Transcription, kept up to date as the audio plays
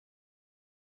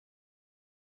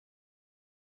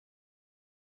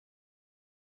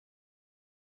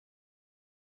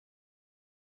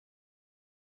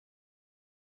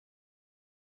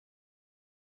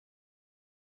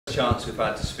chance we've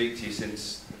had to speak to you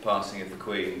since the passing of the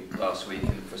Queen last week,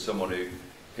 and for someone who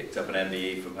picked up an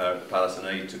MBE from her at the Palace, I know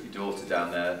you took your daughter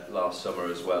down there last summer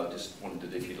as well. Just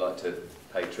wondered if you'd like to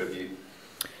pay tribute.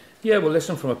 Yeah, well,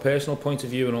 listen, from a personal point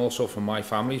of view and also from my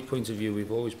family's point of view,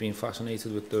 we've always been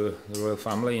fascinated with the royal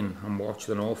family and watched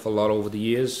an awful lot over the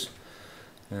years.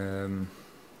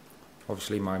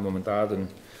 Obviously, my mum and dad and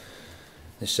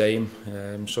the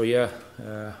same. So yeah,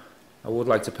 I would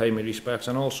like to pay my respects,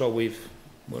 and also we're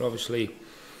obviously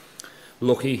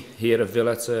lucky here at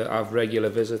Villa to have regular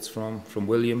visits from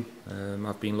William.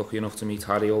 I've been lucky enough to meet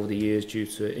Harry over the years due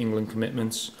to England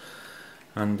commitments,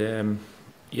 and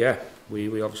yeah,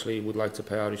 we obviously would like to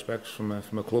pay our respects from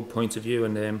a club point of view,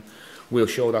 and we'll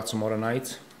show that tomorrow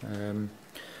night.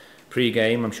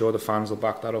 Pre-game, I'm sure the fans will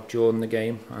back that up during the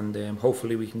game, and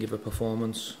hopefully we can give a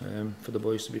performance for the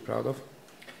boys to be proud of.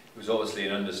 It was obviously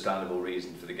an understandable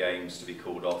reason for the games to be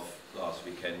called off last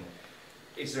weekend.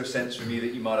 Is there a sense from you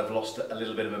that you might have lost a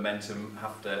little bit of momentum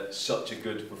after such a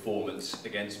good performance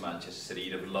against Manchester City?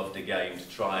 You'd have loved a game to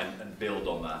try and build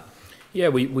on that. Yeah,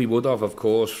 we would have, of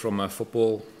course, from a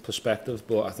football perspective,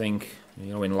 but I think,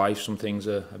 you know, in life some things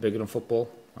are bigger than football,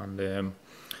 and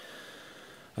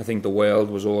I think the world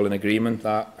was all in agreement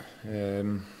that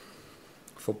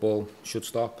football should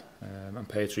stop and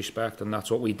pay its respect, and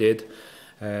that's what we did.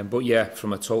 But yeah,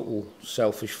 from a total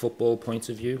selfish football point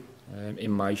of view,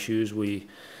 in my shoes, we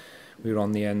were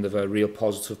on the end of a real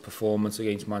positive performance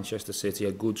against Manchester City,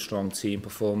 a good, strong team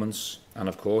performance, and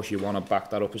of course you want to back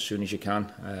that up as soon as you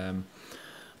can.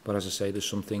 But as I say, there's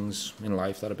some things in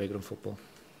life that are bigger than football.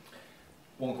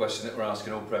 One question that we're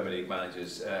asking all Premier League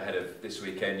managers ahead of this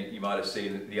weekend, you might have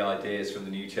seen the ideas from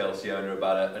the new Chelsea owner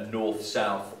about a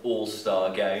North-South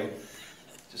all-star game.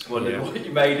 Just wondered what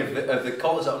you made of the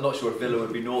colours. I'm not sure if Villa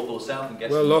would be North or South. I'm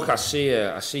guessing. Well, look, I see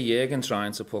Jurgen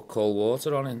trying to put cold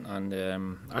water on it,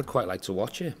 and I'd quite like to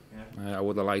watch it. Yeah. I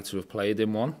would have liked to have played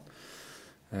in one.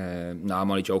 No,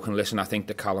 I'm only joking. Listen, I think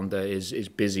the calendar is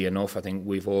busy enough. I think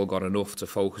we've all got enough to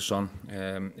focus on.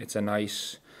 It's a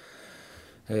nice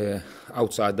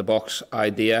outside the box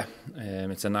idea.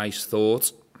 It's a nice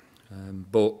thought,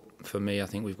 but for me, I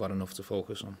think we've got enough to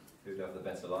focus on. Who'd have the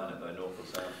better lineup, though, North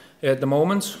or South? At the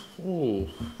moment,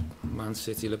 Man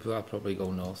City, Liverpool, I'll probably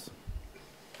go North.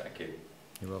 Thank you.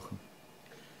 You're welcome.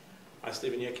 Hi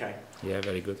Stephen, you okay? Yeah,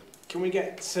 very good. Can we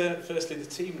get firstly the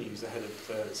team news ahead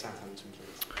of Southampton,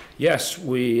 please? Yes,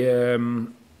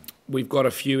 we've got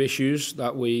a few issues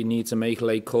that we need to make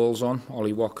late calls on.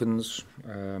 Ollie Watkins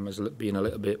has been a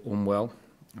little bit unwell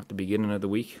at the beginning of the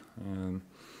week.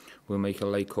 We'll make a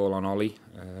late call on Ollie.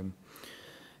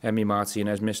 Emi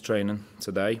Martinez missed training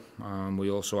today.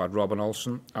 We also had Robin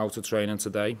Olsen out of training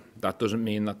today. That doesn't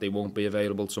mean that they won't be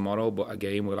available tomorrow, but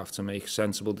again, we'll have to make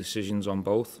sensible decisions on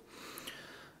both.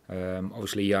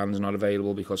 Obviously, Jan's not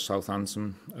available because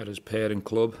Southampton are his parent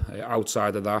club.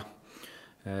 Outside of that,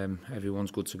 everyone's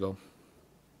good to go.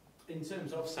 In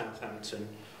terms of Southampton,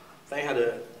 they had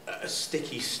a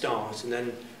sticky start, and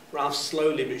then Ralph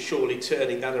slowly but surely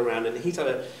turning that around, and he's had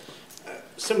a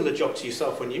similar job to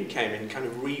yourself when you came in, kind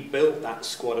of rebuilt that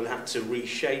squad and had to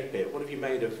reshape it. What have you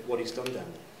made of what he's done down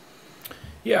there?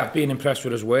 Yeah, I've been impressed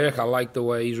with his work. I like the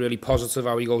way he's really positive,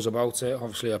 how he goes about it.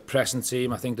 Obviously a pressing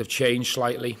team, I think they've changed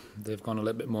slightly. They've gone a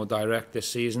little bit more direct this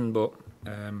season, but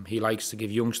he likes to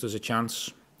give youngsters a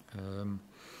chance.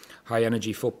 High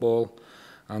energy football,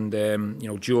 and you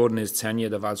know, during his tenure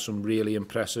they've had some really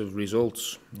impressive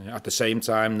results. At the same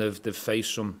time, they've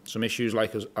faced some issues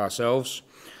like ourselves.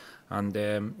 And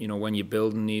you know, when you're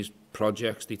building these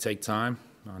projects, they take time,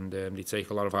 and they take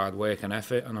a lot of hard work and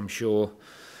effort. And I'm sure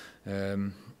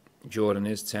during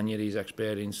his tenure, he's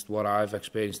experienced what I've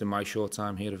experienced in my short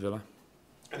time here at Villa.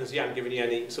 And has Jan given you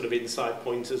any sort of inside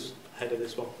pointers ahead of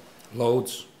this one?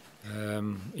 Loads.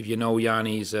 If you know Jan,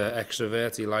 he's an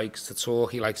extrovert. He likes to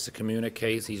talk. He likes to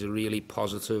communicate. He's a really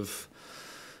positive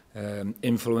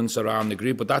influence around the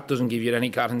group. But that doesn't give you any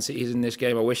guarantees in this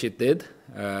game. I wish it did.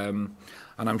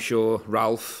 And I'm sure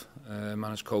Ralph and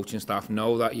his coaching staff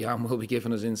know that Jan will be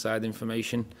giving us inside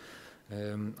information.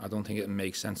 I don't think it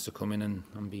makes sense to come in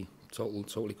and be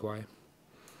totally quiet.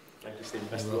 Thank you, Stephen.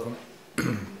 Best of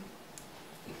luck.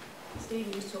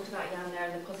 Stephen just talked about Jan there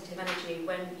and the positive energy.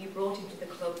 When you brought him to the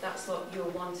club, that's what you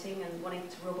were wanting and wanting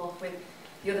to rub off with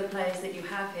the other players that you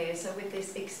have here. So with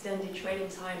this extended training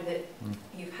time that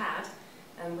you've had,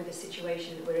 and with the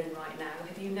situation that we're in right now,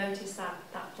 have you noticed that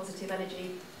positive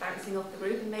energy bouncing off the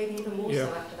group, and maybe even more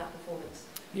so after that performance?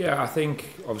 Yeah, I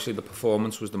think obviously the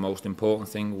performance was the most important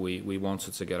thing. We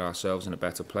wanted to get ourselves in a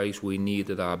better place. We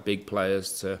needed our big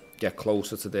players to get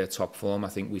closer to their top form. I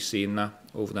think we've seen that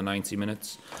over the 90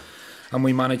 minutes. And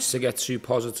we managed to get 2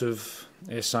 positive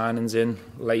signings in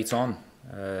late on.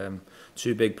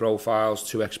 2 big profiles,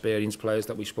 2 experienced players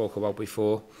that we spoke about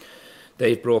before.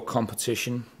 They've brought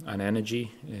competition and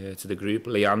energy to the group.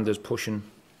 Leander's pushing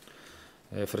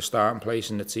for a starting place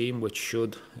in the team, which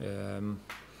should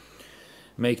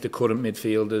make the current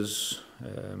midfielders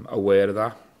aware of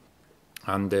that.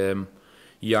 And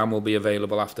Jan will be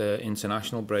available after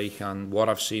international break, and what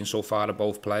I've seen so far of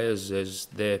both players is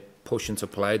they're pushing to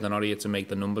play. They're not here to make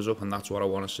the numbers up, and that's what I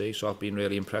want to see. So I've been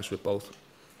really impressed with both.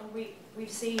 And we've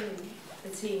seen the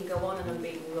team go on an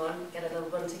unbeaten run, get a little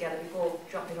run together before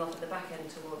dropping off at the back end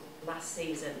toward last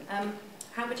season.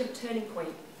 How much of a turning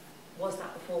point was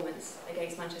that performance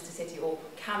against Manchester City, or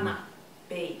can that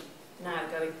be now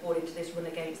going forward into this run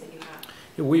of games that you have?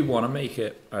 Yeah, we want to make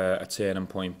it a turning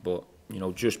point, but you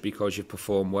know, just because you've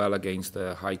performed well against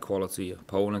a high quality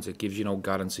opponent, it gives you no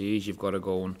guarantees. You've got to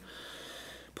go and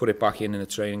put it back in the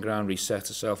training ground, reset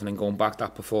yourself, and then going back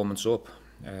that performance up.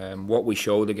 What we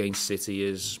showed against City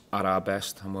is at our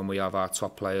best, and when we have our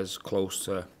top players close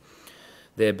to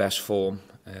their best form,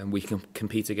 we can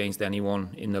compete against anyone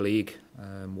in the league.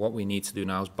 What we need to do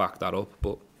now is back that up,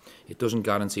 but it doesn't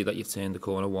guarantee that you've turned the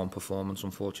corner one performance,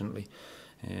 unfortunately.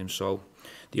 So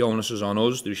the onus is on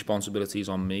us, the responsibility is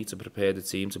on me to prepare the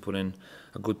team to put in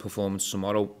a good performance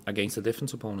tomorrow against a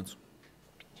different opponent.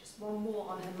 Just one more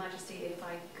on Her Majesty, if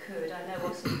I could. I know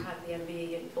also you had the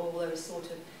MBE and all those sort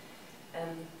of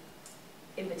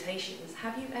invitations.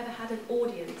 Have you ever had an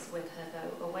audience with her,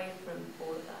 though, away from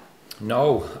all of that?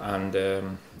 No,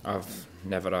 and I've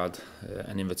never had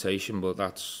an invitation, but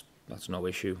that's no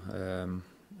issue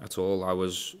at all. I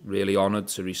was really honoured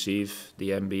to receive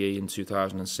the MBE in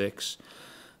 2006.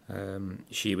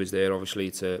 She was there,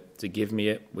 obviously, to give me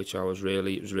it, which it was a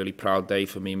really proud day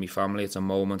for me and my family. It's a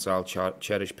moment I'll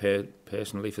cherish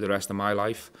personally for the rest of my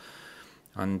life.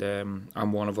 And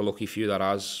I'm one of a lucky few that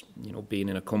has, you know, been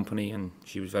in a company, and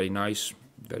she was very nice,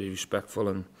 very respectful,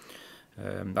 and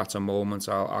that's a moment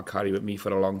I'll carry with me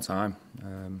for a long time.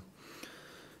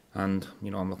 And,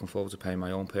 you know, I'm looking forward to paying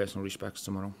my own personal respects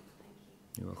tomorrow.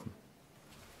 You're welcome.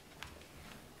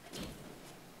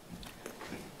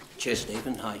 Cheers,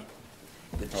 Stephen. Hi.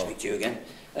 Good to speak to you again.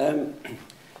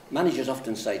 Managers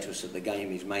often say to us that the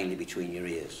game is mainly between your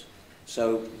ears.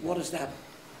 So what has that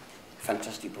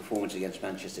fantastic performance against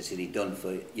Manchester City done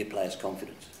for your players'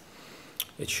 confidence?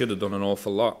 It should have done an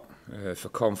awful lot for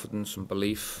confidence and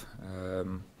belief.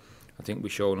 I think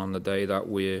we've shown on the day that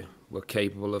we're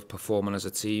capable of performing as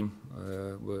a team.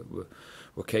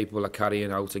 We're capable of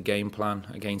carrying out a game plan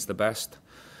against the best.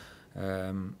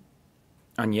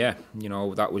 And yeah, you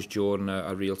know, that was during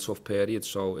a real tough period,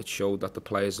 so it showed that the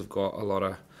players have got a lot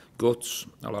of guts,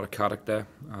 a lot of character,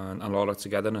 and a lot of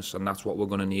togetherness, and that's what we're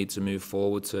going to need to move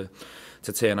forward to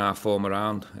turn our form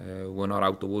around. We're not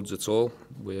out the woods at all.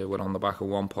 We're on the back of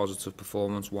one positive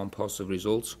performance, one positive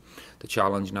result. The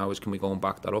challenge now is, can we go and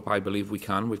back that up? I believe we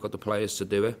can. We've got the players to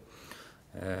do it.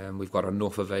 We've got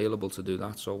enough available to do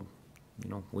that, so you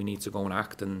know, we need to go and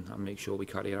act and make sure we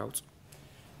carry it out.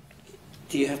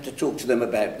 Do you have to talk to them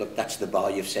about, look, that's the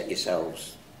bar you've set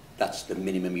yourselves, that's the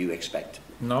minimum you expect?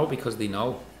 No, because they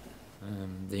know.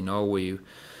 They know we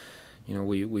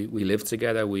live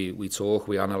together, we talk,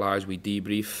 we analyse, we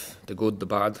debrief, the good, the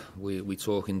bad. We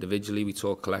talk individually, we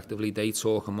talk collectively, they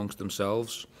talk amongst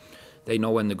themselves. They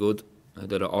know when they're good,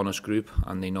 they're an honest group,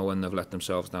 and they know when they've let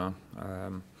themselves down.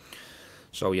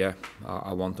 So yeah,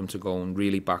 I want them to go and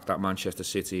really back that Manchester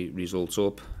City results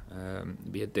up.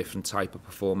 Be a different type of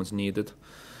performance needed,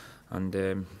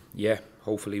 and yeah,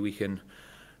 hopefully we can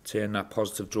turn that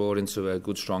positive draw into a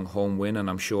good strong home win, and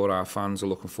I'm sure our fans are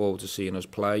looking forward to seeing us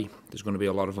play. There's going to be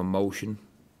a lot of emotion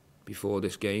before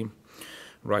this game,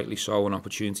 rightly so, an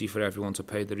opportunity for everyone to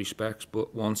pay their respects,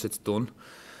 but once it's done,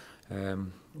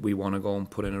 we want to go and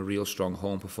put in a real strong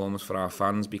home performance for our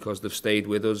fans, because they've stayed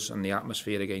with us and the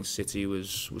atmosphere against City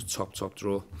was top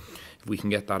draw. If we can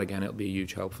get that again, it'll be a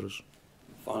huge help for us.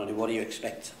 Finally, what do you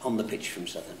expect on the pitch from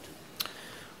Southampton?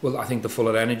 Well, I think they're full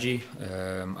of energy.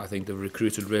 I think they've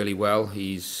recruited really well.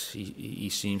 He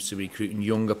seems to be recruiting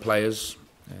younger players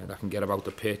that can get about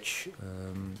the pitch,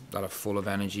 that are full of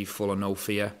energy, full of no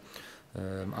fear.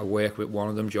 I work with one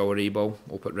of them, Joe Aribo,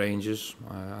 up at Rangers.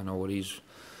 I know what he's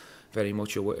very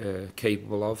much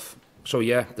capable of. So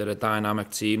yeah, they're a dynamic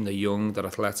team. They're young, they're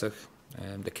athletic,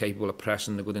 they're capable of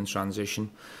pressing, they're good in transition.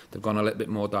 They've gone a little bit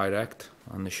more direct,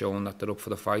 and they're showing that they're up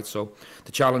for the fight. So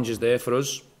the challenge is there for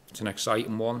us. It's an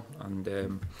exciting one,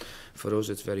 and for us,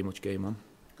 it's very much game on.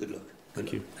 Good luck.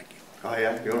 Thank you. Thank you. Oh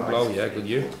yeah, you're right. Hello, yeah, good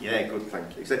you? Yeah, good,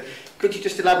 thank you. So, could you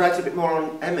just elaborate a bit more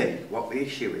on Emmy, what the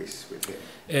issue is with him?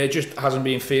 It just hasn't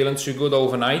been feeling too good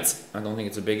overnight. I don't think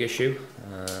it's a big issue.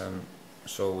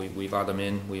 So we've had him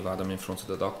in front of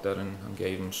the doctor and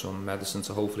gave him some medicine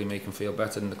to hopefully make him feel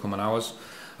better in the coming hours.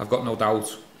 I've got no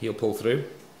doubt he'll pull through.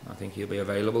 I think he'll be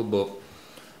available, but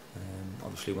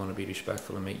obviously want to be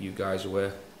respectful and make you guys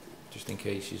aware, just in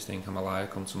case you think I'm a liar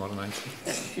come tomorrow night.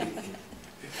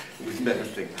 We'd never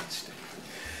think that, Steve.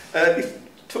 You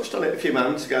touched on it a few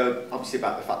moments ago, obviously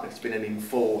about the fact that it's been an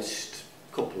enforced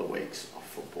couple of weeks of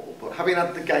football, but having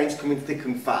had the games coming thick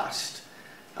and fast,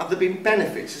 have there been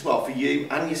benefits as well for you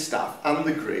and your staff and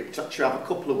the group to actually have a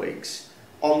couple of weeks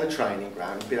on the training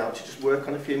ground and be able to just work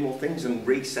on a few more things and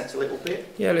reset a little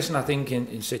bit? Yeah, listen, I think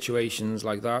in situations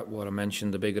like that, what I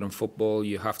mentioned, the bigger than football,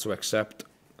 you have to accept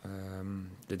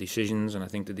the decisions, and I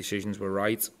think the decisions were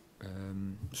right.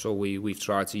 So we've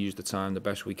tried to use the time the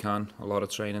best we can, a lot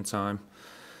of training time,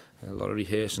 a lot of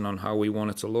rehearsing on how we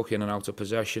want it to look in and out of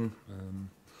possession.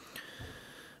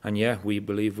 And yeah, we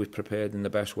believe we've prepared in the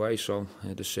best way, so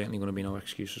there's certainly going to be no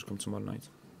excuses come tomorrow night.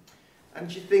 And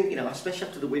do you think, especially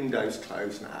after the window's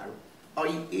closed now,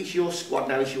 is your squad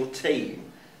now, is your team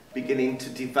beginning to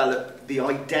develop the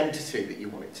identity that you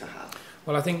want it to have?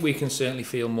 Well, I think we can certainly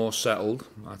feel more settled.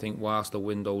 I think whilst the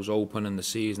window's open and the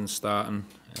season's starting,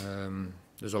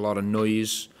 there's a lot of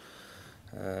noise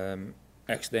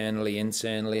externally,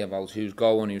 internally about who's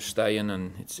going, who's staying,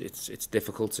 and it's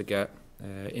difficult to get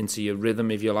into your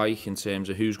rhythm, if you like, in terms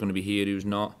of who's going to be here, who's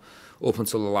not. Up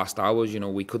until the last hours,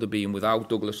 we could have been without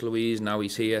Douglas Luiz. Now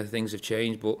he's here, things have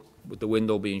changed, but with the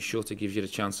window being shut, it gives you the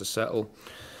chance to settle.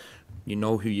 You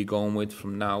know who you're going with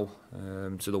from now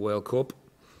to the World Cup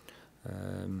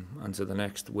and to the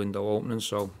next window opening.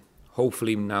 So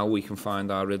hopefully now we can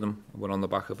find our rhythm. We're on the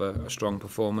back of a strong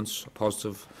performance, a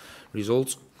positive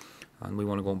result, and we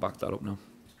want to go and back that up now.